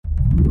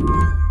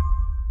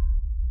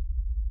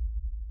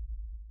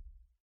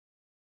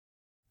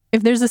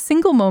If there's a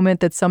single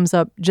moment that sums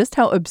up just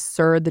how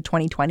absurd the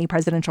 2020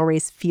 presidential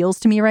race feels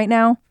to me right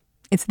now,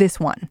 it's this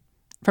one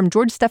from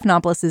George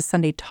Stephanopoulos'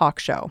 Sunday talk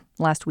show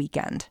last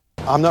weekend.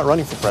 I'm not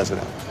running for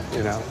president.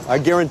 I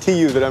guarantee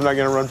you that I'm not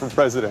going to run for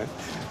president.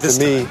 To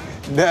me,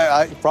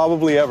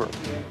 probably ever.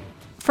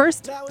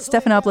 First,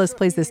 Stephanopoulos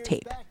plays this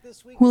tape.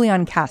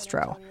 Julian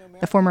Castro,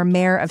 the former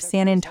mayor of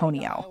San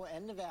Antonio.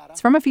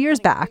 It's from a few years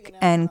back,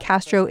 and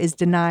Castro is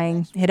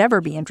denying he'd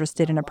ever be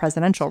interested in a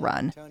presidential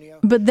run.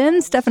 But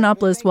then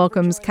Stephanopoulos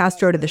welcomes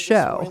Castro to the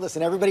show.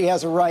 Listen, everybody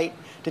has a right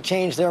to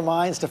change their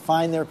minds, to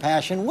find their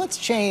passion. What's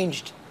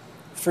changed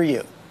for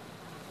you?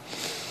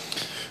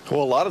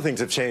 Well, a lot of things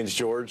have changed,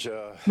 George.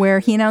 Where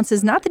he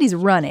announces not that he's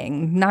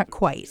running, not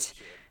quite,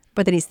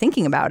 but that he's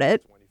thinking about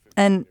it.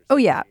 And, oh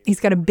yeah, he's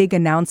got a big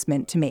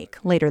announcement to make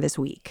later this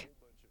week.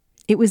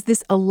 It was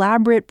this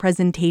elaborate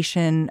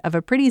presentation of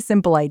a pretty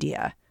simple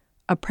idea,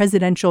 a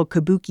presidential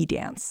kabuki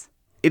dance.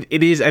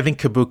 It is, I think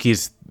kabuki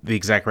is the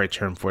exact right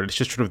term for it. It's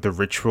just sort of the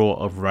ritual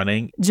of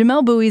running.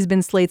 Jamelle Bouie's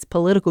been Slate's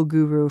political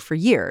guru for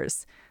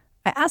years.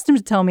 I asked him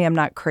to tell me I'm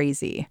not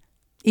crazy,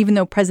 even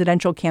though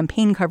presidential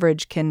campaign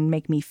coverage can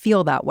make me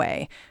feel that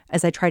way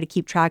as I try to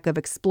keep track of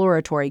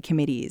exploratory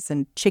committees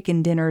and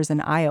chicken dinners in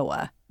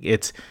Iowa.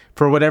 It's,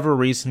 for whatever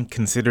reason,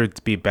 considered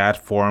to be bad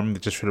form to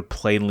just sort of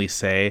plainly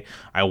say,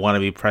 I want to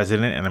be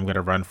president and I'm going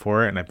to run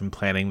for it. And I've been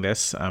planning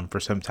this for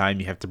some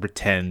time. You have to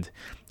pretend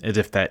as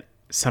if that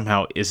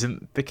somehow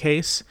isn't the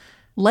case.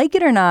 Like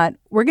it or not,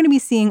 we're going to be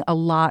seeing a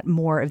lot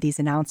more of these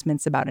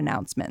announcements about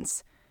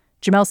announcements.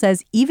 Jamelle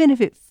says even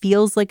if it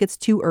feels like it's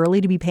too early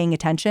to be paying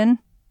attention,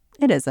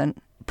 it isn't.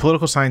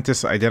 Political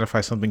scientists identify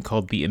something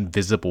called the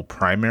invisible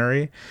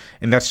primary,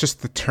 and that's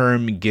just the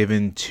term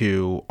given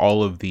to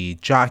all of the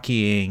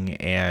jockeying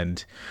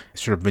and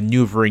sort of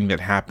maneuvering that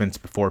happens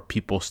before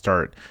people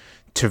start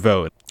to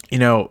vote.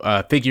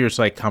 Figures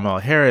like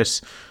Kamala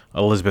Harris,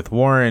 Elizabeth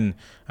Warren,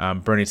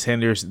 Bernie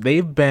Sanders,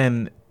 they've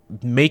been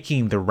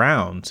making the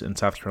rounds in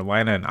South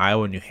Carolina and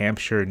Iowa, New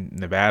Hampshire,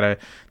 Nevada.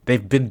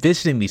 They've been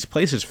visiting these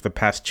places for the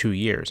past 2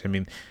 years. I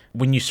mean,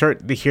 when you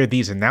start to hear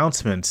these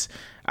announcements,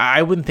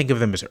 I wouldn't think of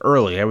them as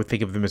early. I would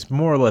think of them as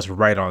more or less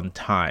right on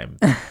time.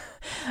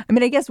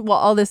 I guess while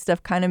all this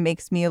stuff kind of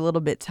makes me a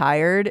little bit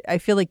tired, I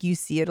feel like you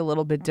see it a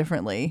little bit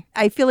differently.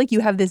 I feel like you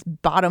have this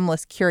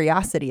bottomless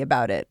curiosity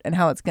about it and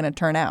how it's going to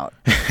turn out.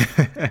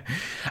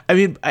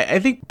 I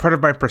think part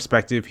of my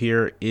perspective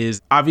here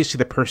is obviously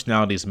the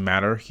personalities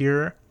matter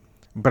here,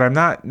 but I'm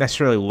not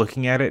necessarily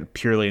looking at it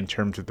purely in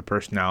terms of the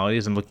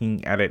personalities. I'm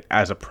looking at it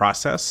as a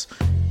process.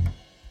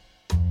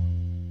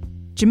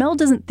 Jamelle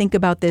doesn't think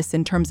about this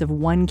in terms of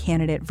one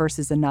candidate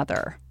versus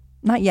another.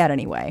 Not yet,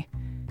 anyway.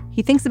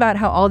 He thinks about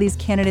how all these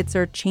candidates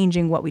are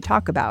changing what we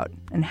talk about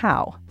and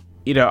how.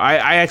 I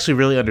actually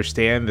really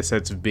understand the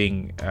sense of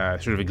being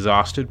sort of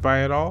exhausted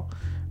by it all.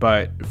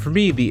 But for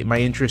me, my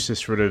interest is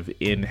sort of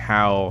in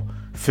how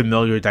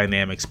familiar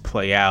dynamics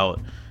play out,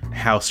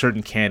 how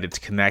certain candidates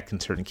connect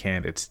and certain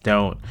candidates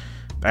don't.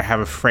 I have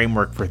a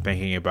framework for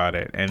thinking about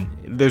it. And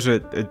there's a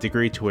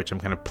degree to which I'm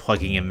kind of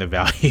plugging in the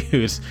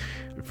values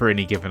for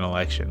any given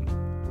election.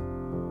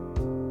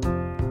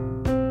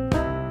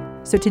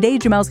 So today,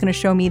 Jamel's going to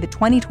show me the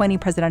 2020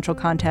 presidential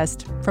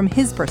contest from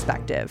his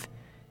perspective.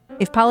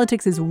 If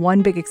politics is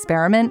one big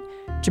experiment,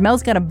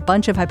 Jamel's got a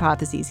bunch of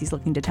hypotheses he's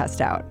looking to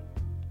test out.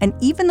 And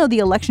even though the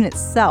election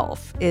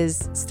itself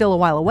is still a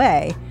while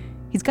away,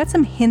 he's got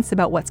some hints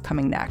about what's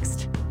coming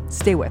next.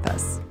 Stay with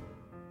us.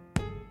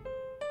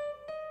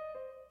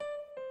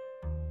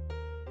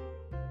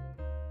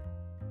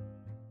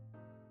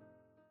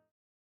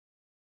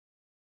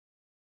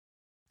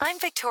 I'm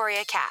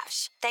Victoria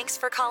Cash. Thanks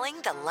for calling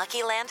the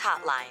Lucky Land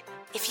Hotline.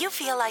 If you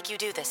feel like you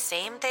do the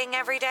same thing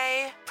every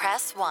day,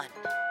 press 1.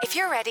 If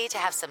you're ready to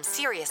have some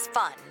serious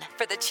fun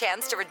for the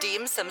chance to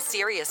redeem some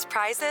serious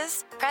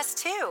prizes, press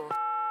 2.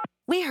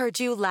 We heard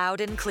you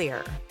loud and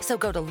clear. So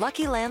go to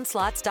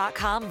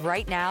LuckyLandSlots.com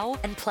right now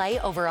and play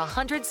over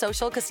 100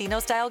 social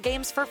casino-style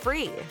games for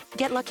free.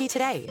 Get lucky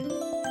today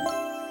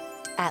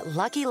at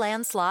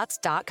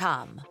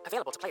LuckyLandSlots.com.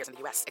 Available to players in the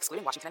U.S.,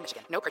 excluding Washington and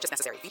Michigan. No purchase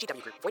necessary.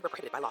 VGW Group. Void where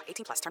prohibited by law.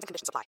 18+. Terms and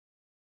conditions apply.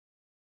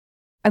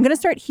 I'm going to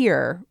start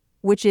here,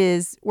 which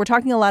is we're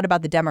talking a lot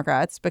about the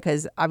Democrats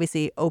because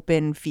obviously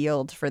open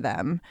field for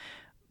them.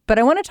 But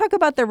I want to talk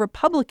about the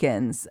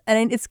Republicans.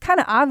 And it's kind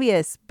of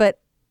obvious,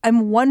 but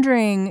I'm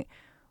wondering,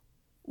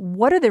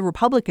 what are the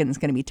Republicans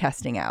going to be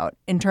testing out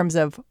in terms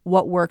of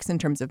what works, in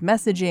terms of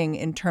messaging,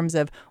 in terms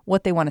of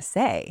what they want to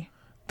say?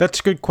 That's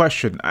a good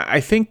question. I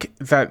think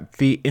that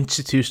the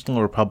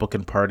institutional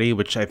Republican Party,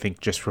 which I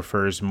think just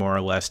refers more or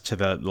less to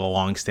the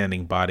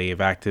longstanding body of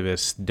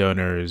activists,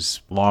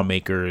 donors,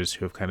 lawmakers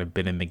who have kind of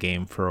been in the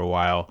game for a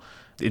while,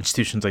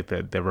 institutions like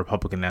the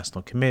Republican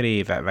National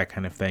Committee, that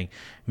kind of thing,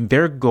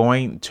 they're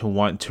going to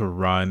want to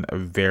run a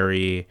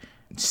very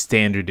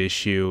standard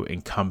issue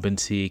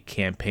incumbency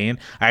campaign.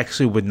 I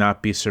actually would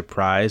not be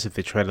surprised if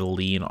they try to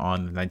lean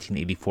on the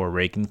 1984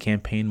 Reagan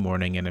campaign,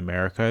 Morning in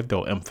America.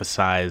 They'll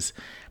emphasize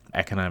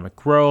economic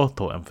growth,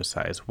 they'll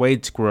emphasize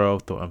wage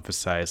growth, they'll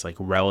emphasize like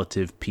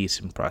relative peace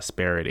and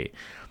prosperity.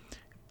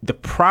 The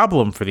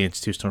problem for the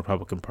institutional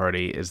Republican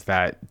Party is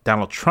that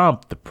Donald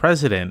Trump, the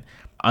president,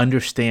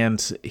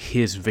 understands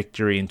his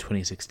victory in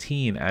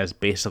 2016 as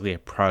basically a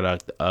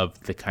product of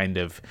the kind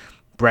of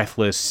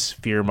breathless,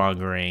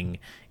 fear-mongering,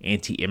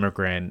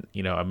 anti-immigrant,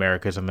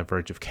 America's on the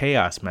verge of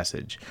chaos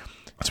message.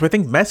 So I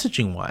think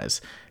messaging-wise,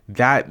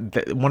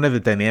 that one of the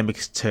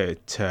dynamics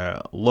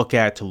to look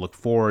at, to look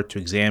forward, to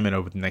examine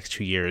over the next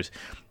 2 years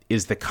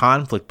is the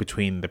conflict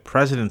between the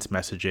president's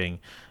messaging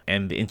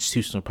and the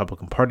institutional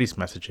Republican Party's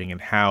messaging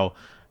and how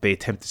they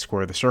attempt to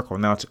square the circle.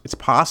 Now, it's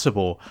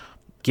possible,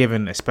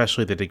 given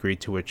especially the degree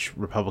to which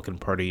Republican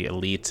Party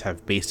elites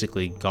have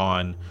basically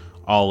gone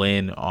all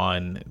in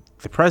on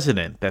the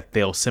president, that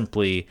they'll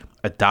simply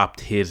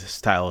adopt his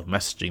style of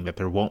messaging, that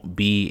there won't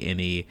be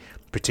any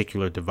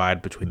particular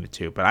divide between the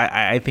two. But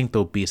I think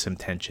there'll be some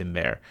tension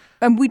there.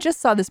 And we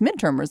just saw this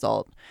midterm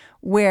result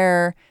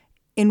where,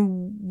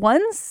 in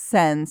one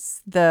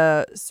sense,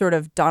 the sort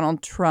of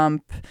Donald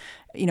Trump,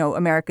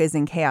 America is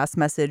in chaos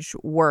message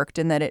worked,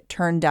 and that it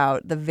turned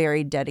out the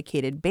very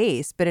dedicated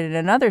base. But in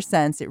another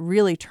sense, it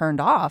really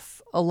turned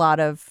off a lot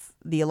of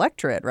the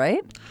electorate,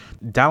 right?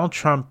 Donald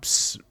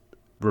Trump's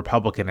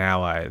Republican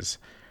allies,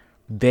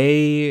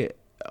 they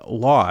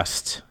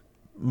lost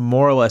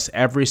more or less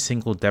every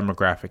single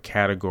demographic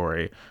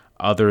category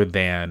other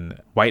than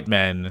white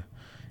men,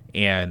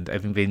 and I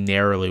think they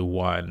narrowly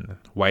won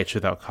whites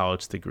without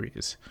college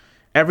degrees.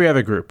 Every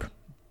other group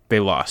they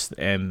lost,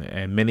 and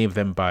many of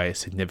them by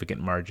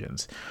significant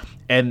margins.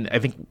 And I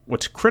think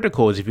what's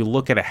critical is if you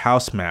look at a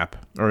House map,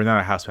 or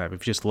not a House map,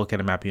 if you just look at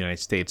a map of the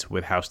United States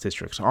with House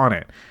districts on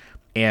it,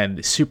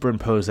 and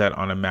superimpose that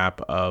on a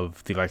map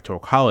of the Electoral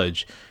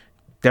College,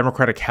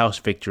 Democratic House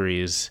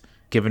victories,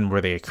 given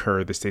where they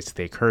occurred, the states that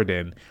they occurred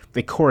in,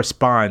 they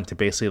correspond to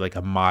basically like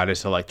a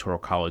modest Electoral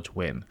College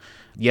win.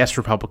 Yes,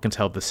 Republicans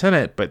held the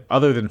Senate, but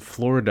other than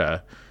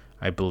Florida,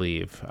 I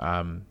believe,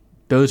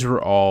 those were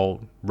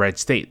all red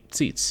state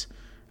seats.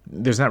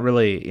 There's not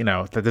really,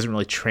 that doesn't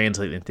really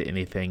translate into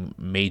anything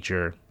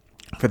major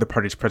for the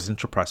party's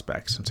presidential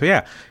prospects. And so,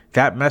 yeah,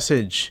 that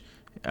message,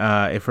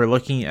 if we're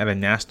looking at a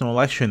national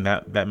election,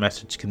 that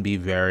message can be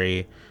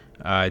very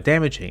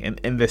damaging.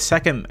 And the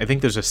second, I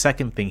think there's a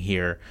second thing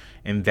here,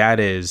 and that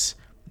is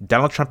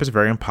Donald Trump is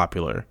very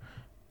unpopular.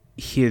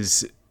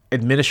 His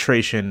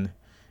administration,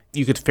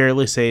 you could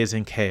fairly say, is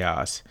in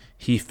chaos.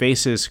 He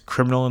faces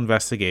criminal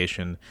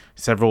investigation.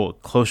 Several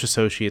close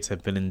associates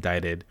have been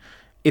indicted.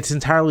 It's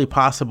entirely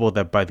possible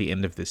that by the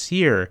end of this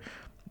year,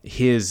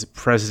 his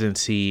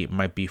presidency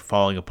might be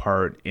falling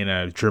apart in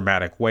a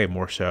dramatic way,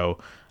 more so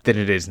than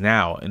it is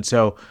now. And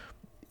so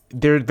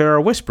there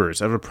are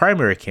whispers of a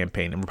primary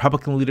campaign, and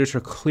Republican leaders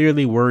are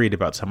clearly worried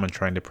about someone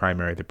trying to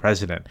primary the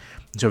president.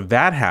 And so if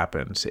that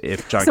happens,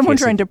 if someone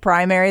trying to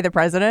primary the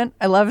president,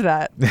 I love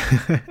that.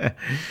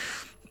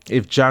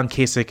 If John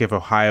Kasich of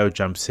Ohio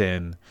jumps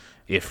in,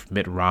 if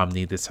Mitt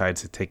Romney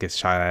decides to take a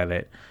shot at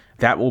it,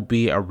 that will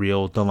be a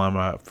real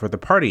dilemma for the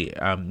party.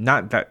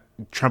 Not that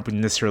Trump would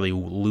necessarily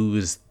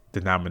lose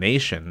the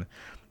nomination.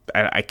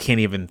 I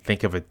can't even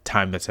think of a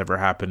time that's ever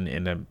happened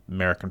in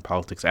American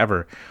politics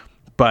ever.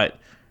 But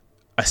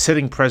a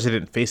sitting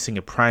president facing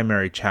a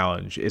primary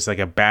challenge is like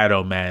a bad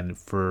omen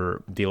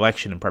for the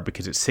election, in part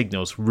because it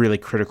signals really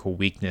critical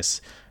weakness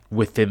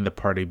within the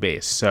party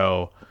base.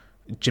 So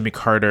Jimmy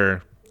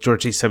Carter,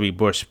 George H.W.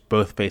 Bush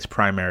both faced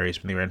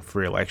primaries when they ran for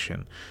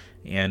re-election,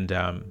 and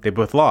they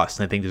both lost.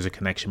 And I think there's a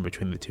connection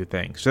between the two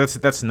things. So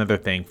that's another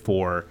thing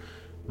for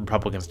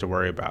Republicans to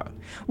worry about.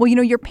 Well,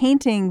 you're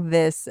painting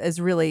this as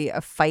really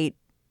a fight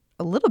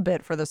a little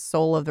bit for the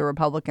soul of the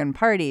Republican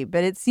Party,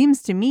 but it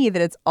seems to me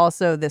that it's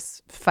also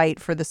this fight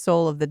for the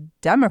soul of the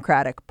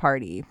Democratic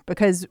Party,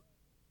 because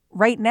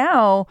right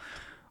now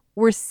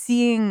we're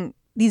seeing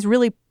these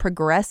really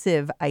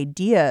progressive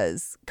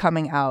ideas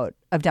coming out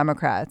of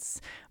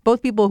Democrats,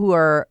 both people who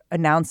are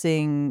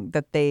announcing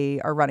that they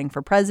are running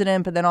for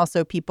president, but then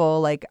also people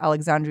like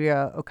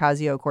Alexandria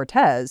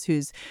Ocasio-Cortez,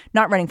 who's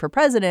not running for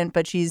president,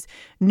 but she's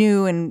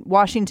new in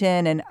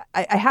Washington. And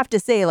I have to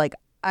say,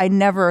 I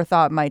never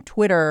thought my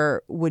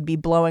Twitter would be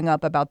blowing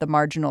up about the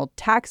marginal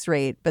tax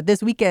rate, but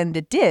this weekend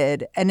it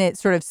did, and it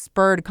sort of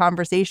spurred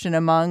conversation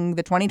among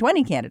the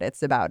 2020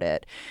 candidates about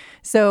it.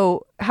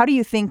 So how do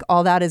you think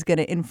all that is going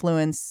to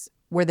influence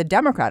where the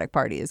Democratic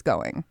Party is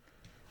going?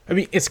 I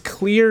mean, it's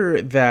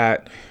clear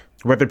that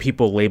whether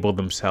people label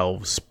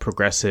themselves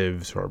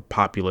progressives or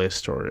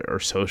populist or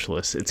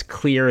socialists, it's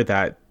clear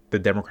that the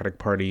Democratic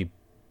Party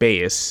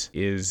base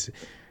is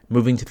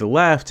moving to the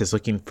left, is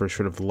looking for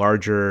sort of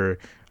larger,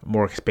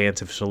 more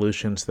expansive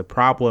solutions to the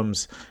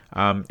problems,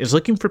 is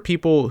looking for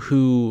people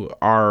who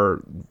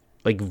are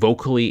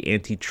vocally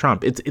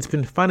anti-Trump. It's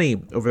been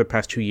funny over the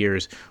past 2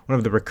 years. One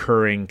of the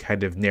recurring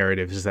kind of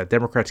narratives is that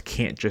Democrats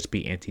can't just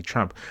be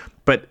anti-Trump.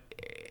 But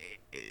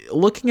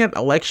looking at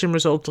election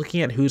results,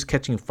 looking at who's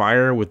catching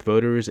fire with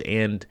voters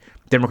and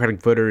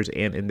Democratic voters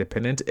and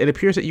independents, it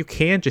appears that you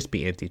can just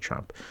be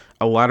anti-Trump.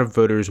 A lot of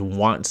voters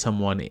want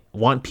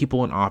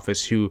people in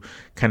office who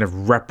kind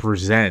of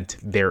represent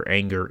their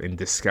anger and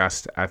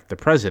disgust at the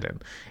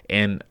president.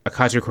 And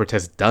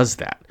Ocasio-Cortez does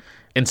that.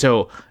 And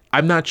so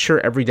I'm not sure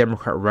every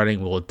Democrat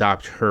running will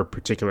adopt her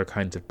particular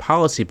kinds of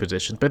policy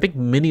positions, but I think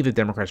many of the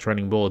Democrats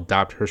running will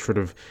adopt her sort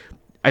of,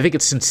 I think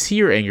it's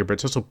sincere anger, but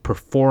it's also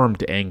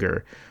performed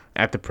anger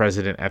at the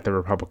president, at the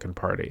Republican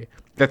Party.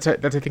 That's I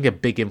think, a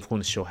big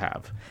influence she'll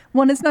have.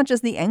 Well, and it's not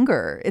just the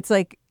anger. It's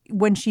like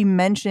when she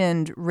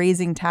mentioned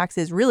raising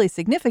taxes really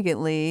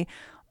significantly,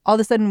 all of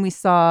a sudden we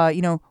saw,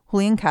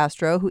 Julian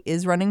Castro, who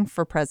is running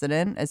for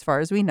president, as far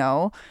as we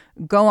know,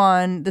 go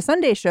on the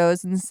Sunday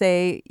shows and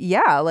say,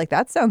 yeah, like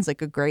that sounds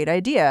like a great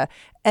idea.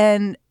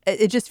 And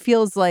it just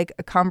feels like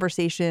a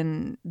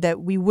conversation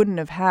that we wouldn't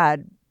have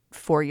had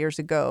 4 years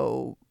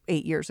ago,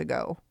 8 years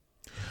ago.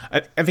 I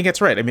think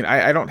that's right. I mean,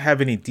 I don't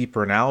have any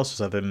deeper analysis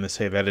other than to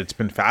say that it's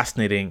been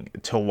fascinating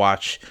to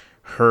watch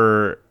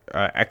her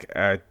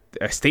a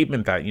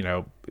statement that,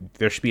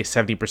 there should be a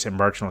 70%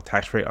 marginal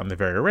tax rate on the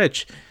very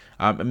rich,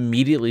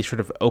 immediately sort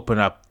of open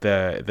up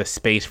the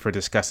space for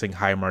discussing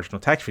high marginal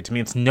tax rates. I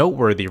mean, it's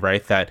noteworthy,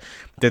 right, that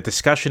the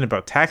discussion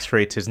about tax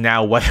rates is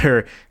now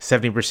whether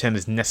 70%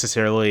 is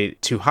necessarily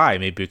too high.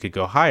 Maybe it could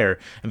go higher.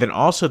 And then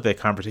also the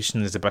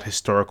conversation is about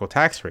historical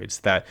tax rates,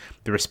 that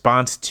the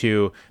response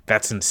to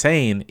that's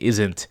insane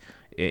isn't,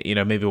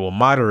 maybe we'll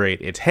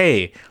moderate. It's,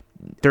 hey,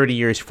 30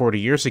 years, 40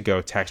 years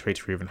ago, tax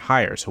rates were even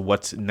higher. So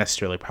what's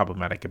necessarily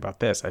problematic about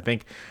this? I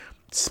think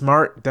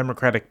smart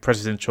Democratic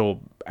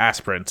presidential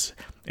aspirants,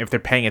 if they're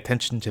paying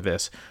attention to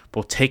this,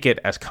 will take it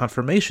as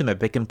confirmation that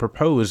they can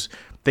propose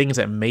things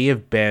that may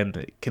have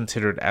been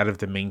considered out of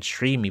the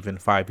mainstream even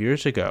 5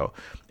 years ago.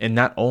 And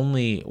not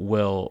only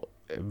will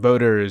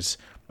voters,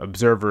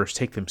 observers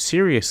take them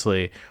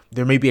seriously,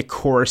 there may be a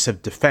chorus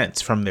of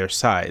defense from their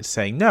side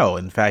saying, no,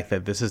 in fact,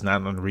 that this is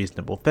not an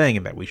unreasonable thing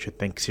and that we should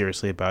think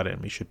seriously about it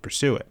and we should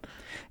pursue it.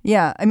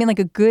 Yeah. I mean, like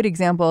a good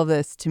example of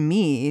this to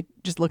me,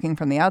 just looking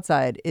from the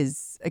outside,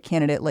 is a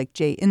candidate like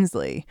Jay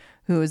Inslee,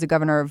 who is a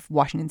governor of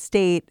Washington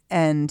State.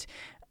 And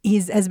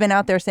has been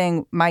out there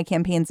saying my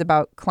campaign's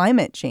about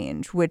climate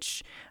change,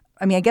 which,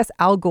 I mean, I guess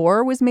Al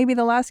Gore was maybe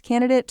the last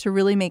candidate to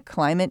really make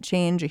climate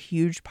change a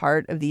huge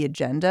part of the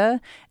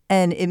agenda.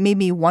 And it made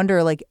me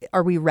wonder, like,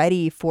 are we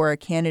ready for a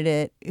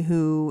candidate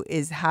who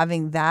is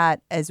having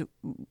that as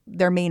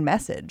their main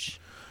message?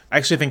 I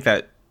actually think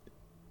that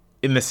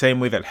in the same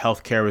way that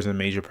healthcare was a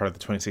major part of the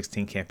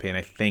 2016 campaign,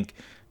 I think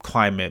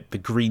climate, the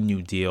Green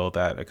New Deal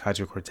that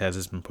Ocasio-Cortez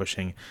has been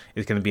pushing,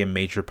 is going to be a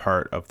major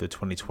part of the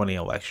 2020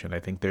 election. I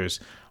think there's,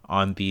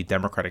 on the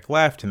Democratic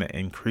left and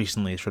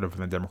increasingly sort of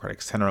in the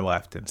Democratic center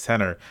left and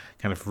center,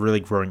 kind of really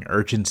growing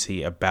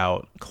urgency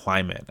about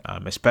climate,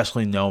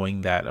 especially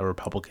knowing that a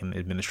Republican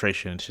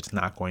administration is just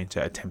not going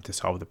to attempt to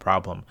solve the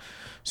problem.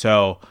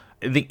 So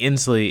I think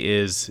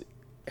Inslee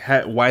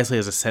wisely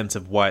has a sense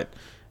of what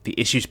the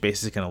issue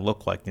space is going to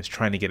look like, and is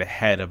trying to get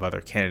ahead of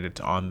other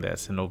candidates on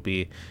this. And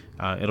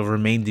it'll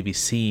remain to be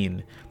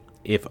seen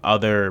if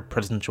other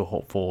presidential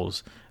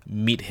hopefuls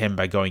meet him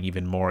by going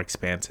even more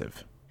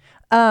expansive.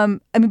 I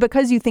mean,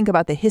 because you think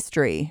about the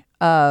history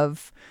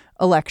of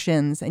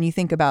elections and you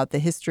think about the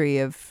history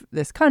of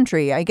this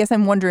country, I guess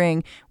I'm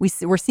wondering,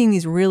 we're seeing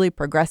these really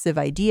progressive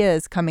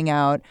ideas coming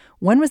out.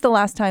 When was the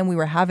last time we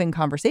were having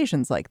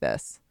conversations like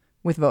this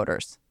with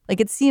voters? Like,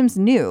 it seems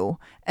new.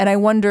 And I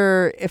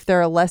wonder if there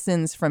are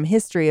lessons from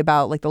history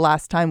about, like, the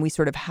last time we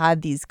sort of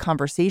had these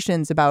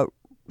conversations about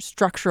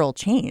structural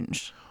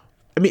change.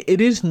 I mean,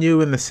 it is new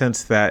in the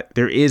sense that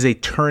there is a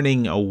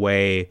turning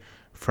away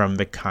from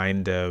the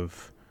kind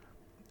of,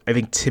 I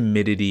think,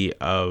 timidity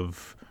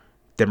of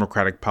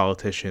Democratic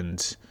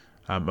politicians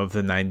of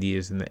the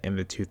 90s and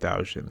the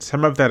 2000s.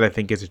 Some of that, I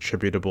think, is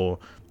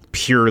attributable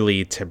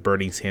purely to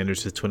Bernie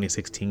Sanders'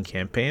 2016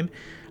 campaign.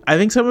 I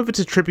think some of it's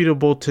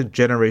attributable to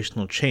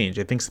generational change.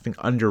 I think something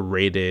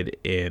underrated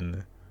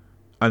in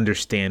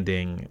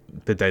understanding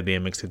the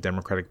dynamics of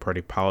Democratic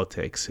Party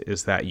politics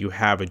is that you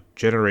have a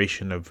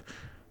generation of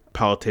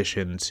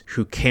politicians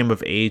who came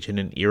of age in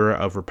an era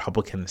of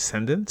Republican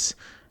ascendance.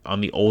 On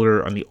the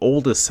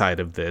oldest side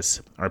of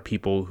this are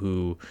people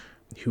who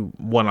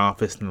won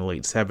office in the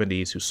late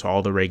 70s, who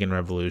saw the Reagan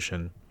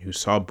Revolution, who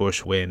saw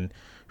Bush win,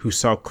 who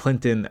saw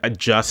Clinton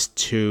adjust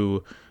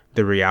to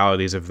the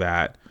realities of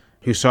that,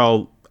 who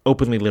saw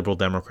openly liberal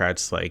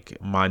Democrats like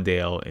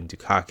Mondale and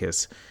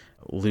Dukakis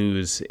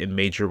lose in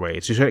major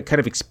ways, who kind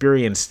of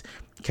experienced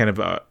kind of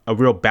a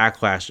real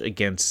backlash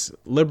against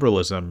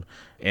liberalism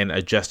and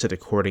adjusted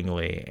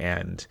accordingly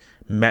and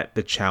met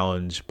the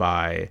challenge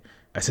by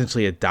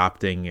essentially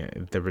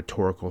adopting the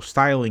rhetorical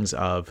stylings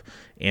of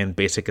and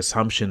basic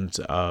assumptions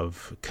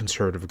of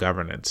conservative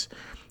governance.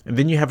 And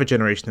then you have a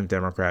generation of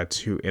Democrats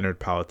who entered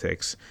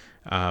politics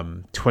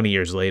 20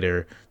 years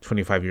later,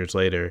 25 years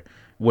later,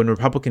 when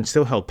Republicans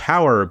still held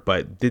power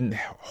but didn't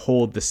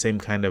hold the same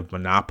kind of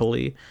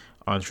monopoly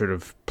on sort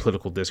of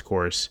political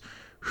discourse,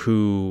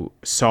 who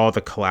saw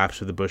the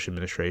collapse of the Bush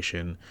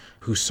administration,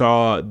 who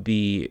saw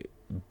the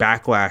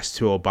backlash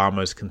to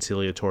Obama's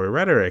conciliatory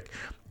rhetoric,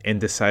 and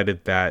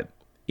decided that,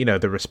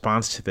 the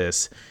response to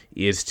this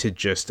is to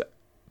just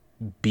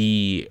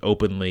be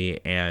openly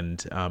and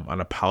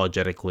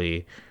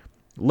unapologetically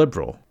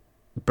liberal.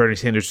 Bernie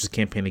Sanders'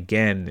 campaign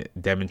again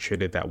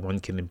demonstrated that one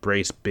can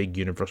embrace big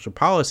universal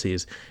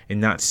policies and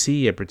not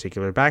see a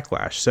particular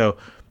backlash. So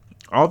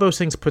all those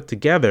things put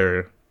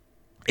together,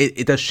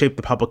 it does shape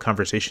the public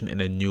conversation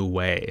in a new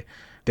way.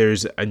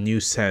 There's a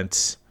new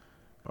sense,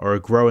 or a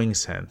growing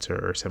sense,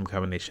 or some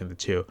combination of the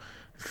two,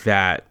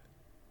 that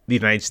the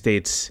United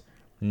States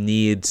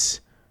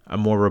needs a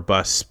more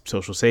robust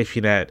social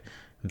safety net,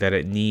 that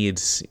it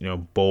needs,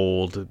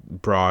 bold,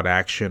 broad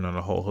action on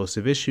a whole host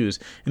of issues,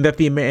 and that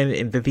the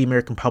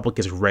American public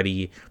is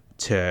ready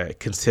to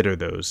consider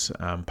those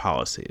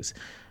policies.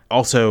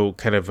 Also,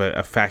 kind of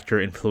a factor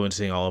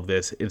influencing all of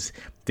this is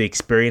the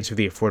experience of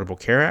the Affordable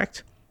Care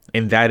Act,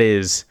 and that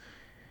is,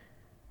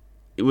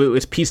 it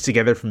was pieced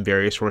together from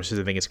various sources.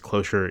 I think it's a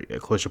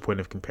closer point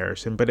of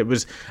comparison, but it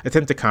was an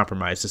attempt to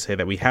compromise to say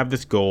that we have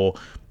this goal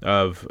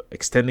of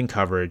extending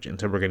coverage, and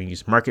so we're going to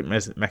use market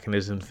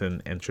mechanisms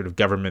and sort of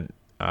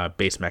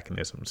government-based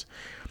mechanisms.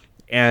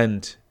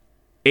 And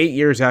 9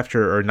 years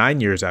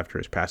after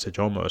its passage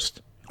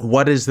almost,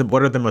 what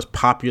are the most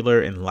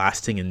popular and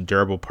lasting and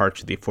durable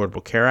parts of the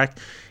Affordable Care Act?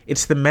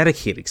 It's the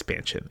Medicaid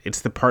expansion.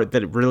 It's the part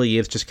that really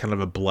is just kind of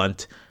a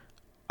blunt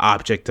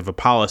object of a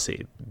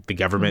policy. The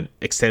government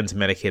extends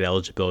Medicaid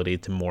eligibility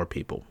to more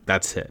people.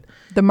 That's it.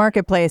 The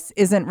marketplace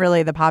isn't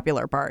really the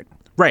popular part.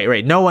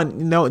 Right. No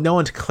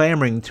one's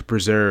clamoring to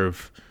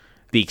preserve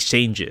the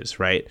exchanges,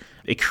 right?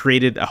 It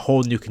created a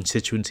whole new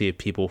constituency of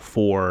people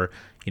for,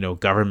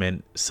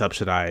 government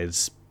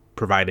subsidized,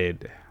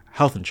 provided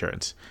health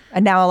insurance.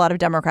 And now a lot of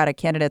Democratic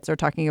candidates are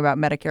talking about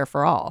Medicare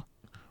for all.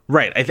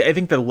 Right. I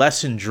think the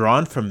lesson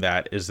drawn from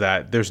that is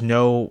that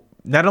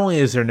not only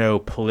is there no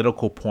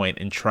political point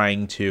in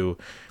trying to,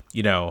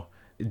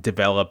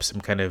 develop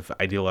some kind of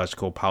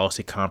ideological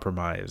policy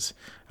compromise,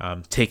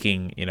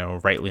 taking,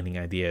 right-leaning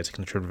ideas,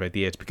 conservative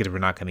ideas, because we're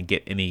not going to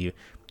get any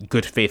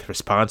good faith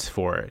response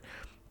for it,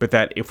 but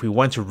that if we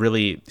want to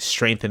really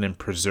strengthen and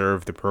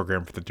preserve the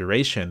program for the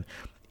duration,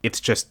 it's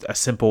just a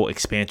simple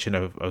expansion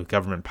of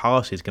government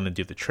policy is going to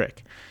do the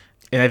trick.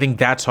 And I think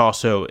that's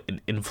also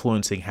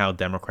influencing how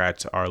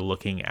Democrats are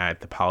looking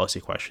at the policy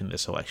question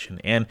this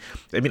election. And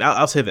I mean,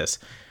 I'll say this.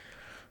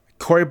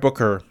 Cory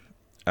Booker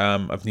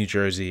of New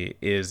Jersey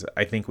is,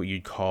 I think, what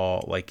you'd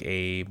call like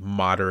a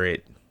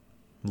moderate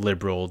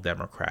liberal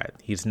Democrat.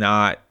 He's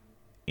not,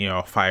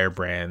 a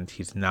firebrand.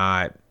 He's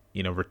not,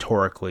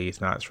 rhetorically,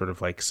 he's not sort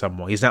of like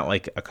someone. He's not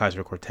like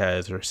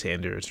Ocasio-Cortez or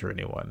Sanders or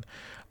anyone.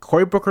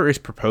 Cory Booker is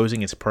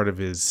proposing as part of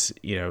his,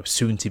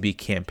 soon-to-be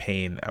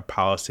campaign a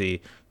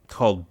policy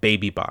called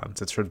baby bonds.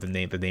 That's sort of the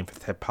name for the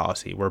type of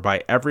policy,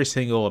 whereby every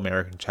single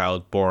American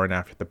child born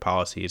after the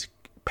policy is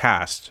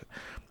passed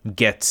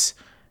gets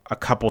a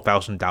couple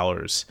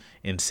 $1,000s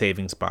in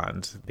savings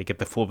bonds. They get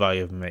the full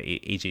value of them at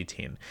age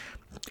 18.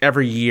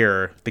 Every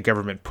year, the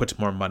government puts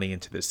more money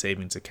into the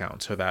savings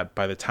account so that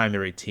by the time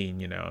they're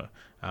 18,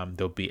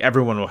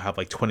 everyone will have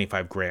like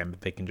 25 grand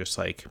that they can just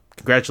like,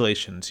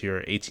 congratulations,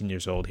 you're 18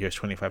 years old, here's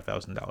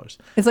 $25,000.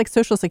 It's like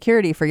Social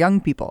Security for young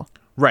people.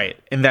 Right.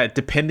 And that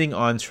depending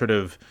on sort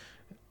of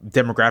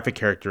demographic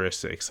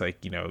characteristics,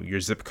 like, your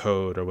zip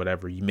code or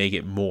whatever, you may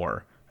get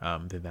more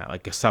than that,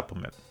 like a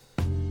supplement.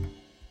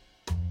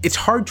 It's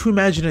hard to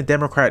imagine a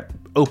Democrat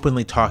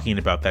openly talking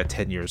about that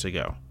 10 years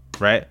ago,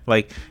 right?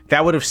 Like,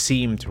 that would have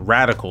seemed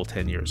radical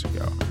 10 years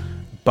ago.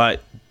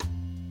 But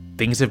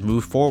things have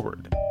moved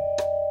forward.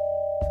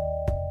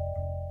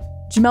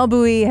 Jamelle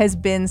Bouie has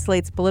been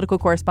Slate's political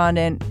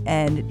correspondent,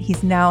 and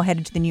he's now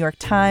headed to the New York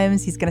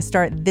Times. He's going to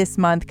start this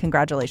month.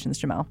 Congratulations,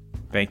 Jamelle.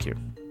 Thank you.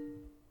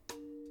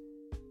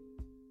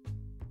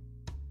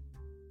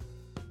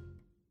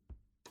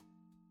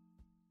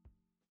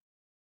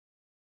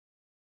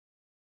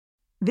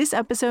 This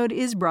episode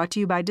is brought to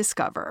you by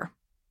Discover.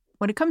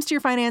 When it comes to your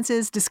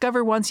finances,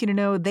 Discover wants you to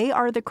know they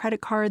are the credit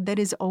card that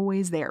is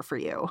always there for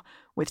you.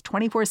 With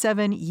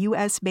 24/7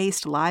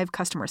 U.S.-based live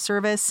customer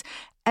service,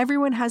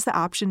 everyone has the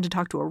option to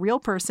talk to a real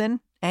person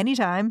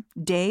anytime,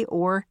 day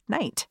or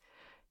night.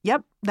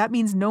 Yep, that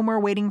means no more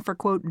waiting for,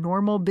 quote,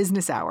 normal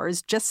business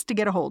hours just to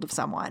get a hold of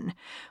someone.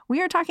 We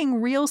are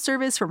talking real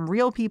service from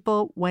real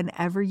people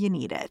whenever you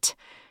need it.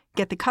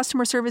 Get the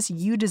customer service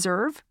you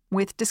deserve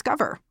with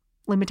Discover.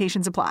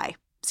 Limitations apply.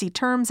 See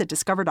terms at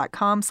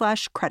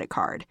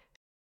discover.com/creditcard.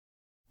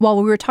 While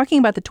we were talking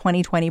about the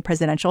 2020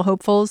 presidential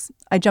hopefuls,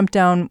 I jumped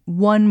down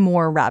one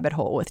more rabbit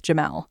hole with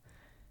Jamelle.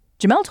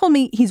 Jamelle told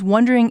me he's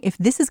wondering if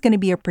this is going to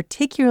be a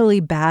particularly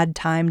bad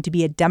time to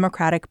be a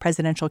Democratic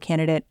presidential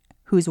candidate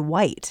who's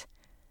white.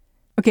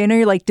 Okay, I know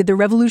you're like, did the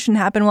revolution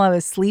happen while I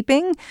was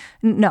sleeping?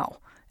 No,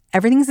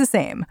 everything's the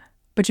same.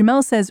 But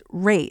Jamelle says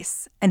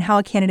race and how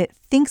a candidate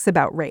thinks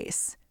about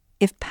race.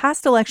 If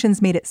past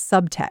elections made it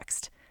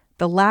subtext,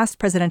 the last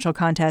presidential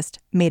contest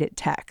made it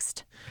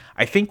text.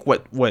 I think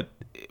what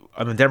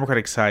on the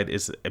Democratic side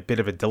is a bit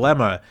of a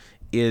dilemma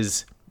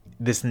is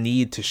this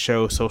need to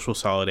show social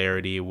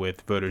solidarity with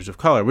voters of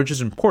color, which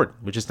is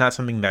important, which is not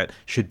something that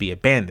should be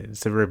abandoned.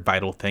 It's a very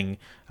vital thing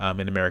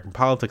in American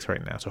politics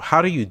right now. So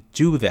how do you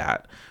do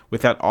that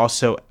without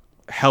also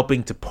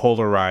helping to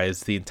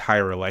polarize the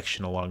entire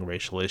election along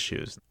racial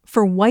issues.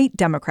 For white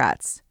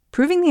Democrats,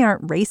 proving they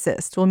aren't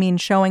racist will mean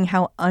showing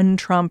how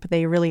un-Trump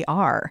they really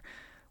are,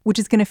 which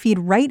is going to feed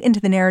right into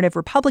the narrative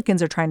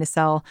Republicans are trying to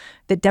sell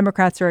that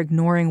Democrats are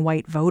ignoring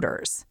white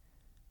voters.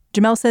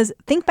 Jamelle says,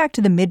 think back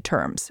to the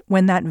midterms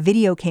when that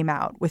video came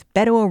out with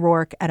Beto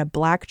O'Rourke at a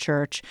black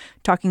church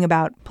talking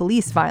about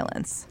police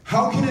violence.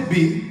 How can it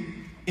be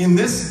in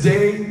this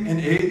day and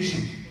age,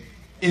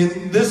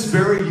 in this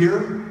very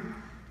year,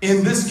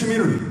 in this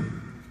community,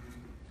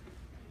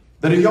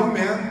 that a young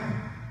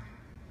man,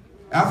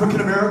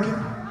 African-American,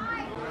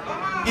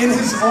 in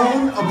his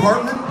own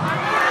apartment,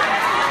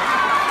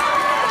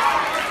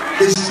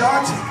 is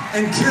shot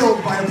and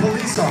killed by a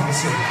police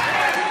officer?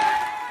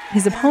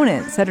 His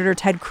opponent, Senator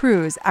Ted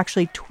Cruz,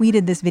 actually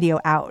tweeted this video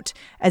out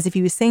as if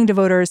he was saying to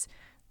voters,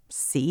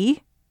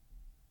 see?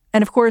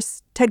 And of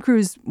course, Ted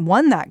Cruz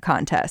won that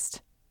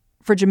contest.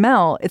 For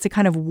Jamelle, it's a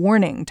kind of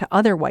warning to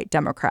other white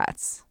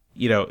Democrats.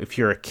 You know, if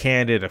you're a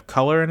candidate of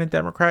color and a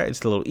Democrat,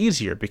 it's a little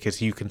easier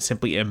because you can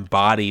simply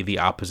embody the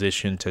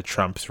opposition to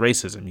Trump's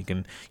racism.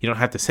 You don't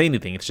have to say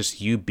anything. It's just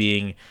you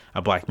being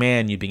a black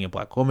man, you being a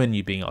black woman,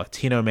 you being a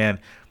Latino man.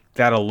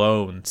 That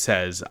alone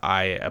says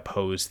I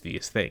oppose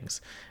these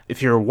things.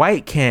 If you're a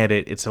white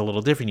candidate, it's a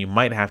little different. You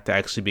might have to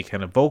actually be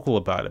kind of vocal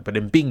about it. But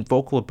in being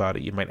vocal about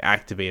it, you might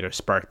activate or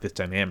spark this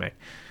dynamic.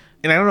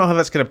 And I don't know how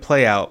that's going to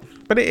play out,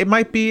 but it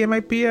might be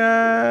might be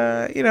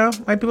a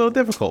little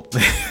difficult.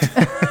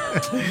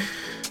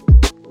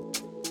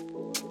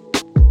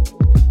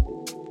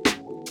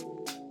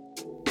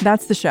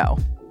 That's the show.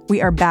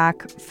 We are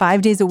back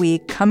 5 days a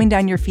week, coming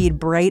down your feed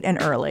bright and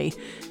early.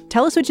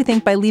 Tell us what you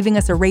think by leaving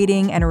us a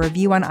rating and a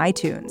review on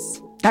iTunes.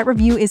 That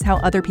review is how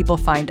other people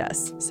find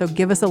us, so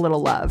give us a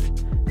little love.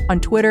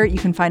 On Twitter, you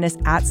can find us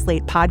at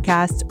Slate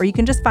Podcasts, or you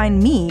can just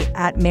find me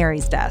at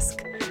Mary's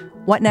Desk.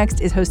 What Next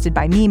is hosted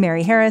by me,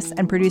 Mary Harris,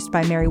 and produced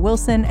by Mary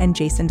Wilson and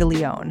Jason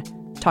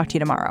DeLeon. Talk to you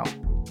tomorrow.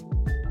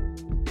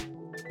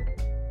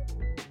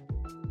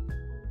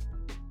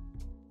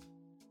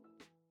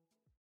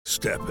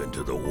 Step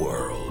into the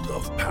world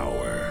of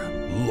power,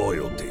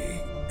 loyalty,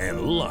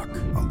 and luck.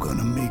 I'm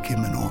gonna make him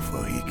an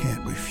offer he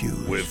can't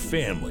refuse. With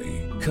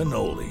family,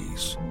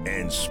 cannolis,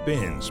 and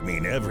spins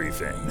mean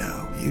everything.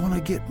 Now, you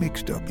wanna get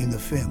mixed up in the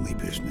family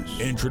business.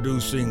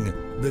 Introducing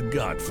The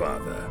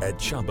Godfather at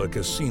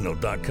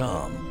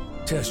ChumbaCasino.com.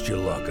 Test your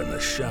luck in the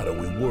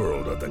shadowy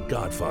world of The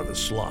Godfather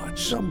slot.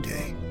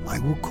 Someday, I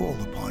will call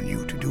upon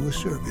you to do a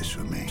service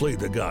for me. Play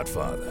The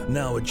Godfather,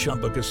 now at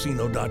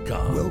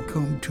ChumbaCasino.com.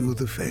 Welcome to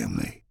the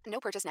family. No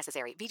purchase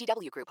necessary.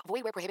 VGW Group.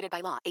 Void where prohibited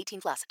by law.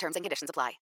 18+. Terms and conditions apply.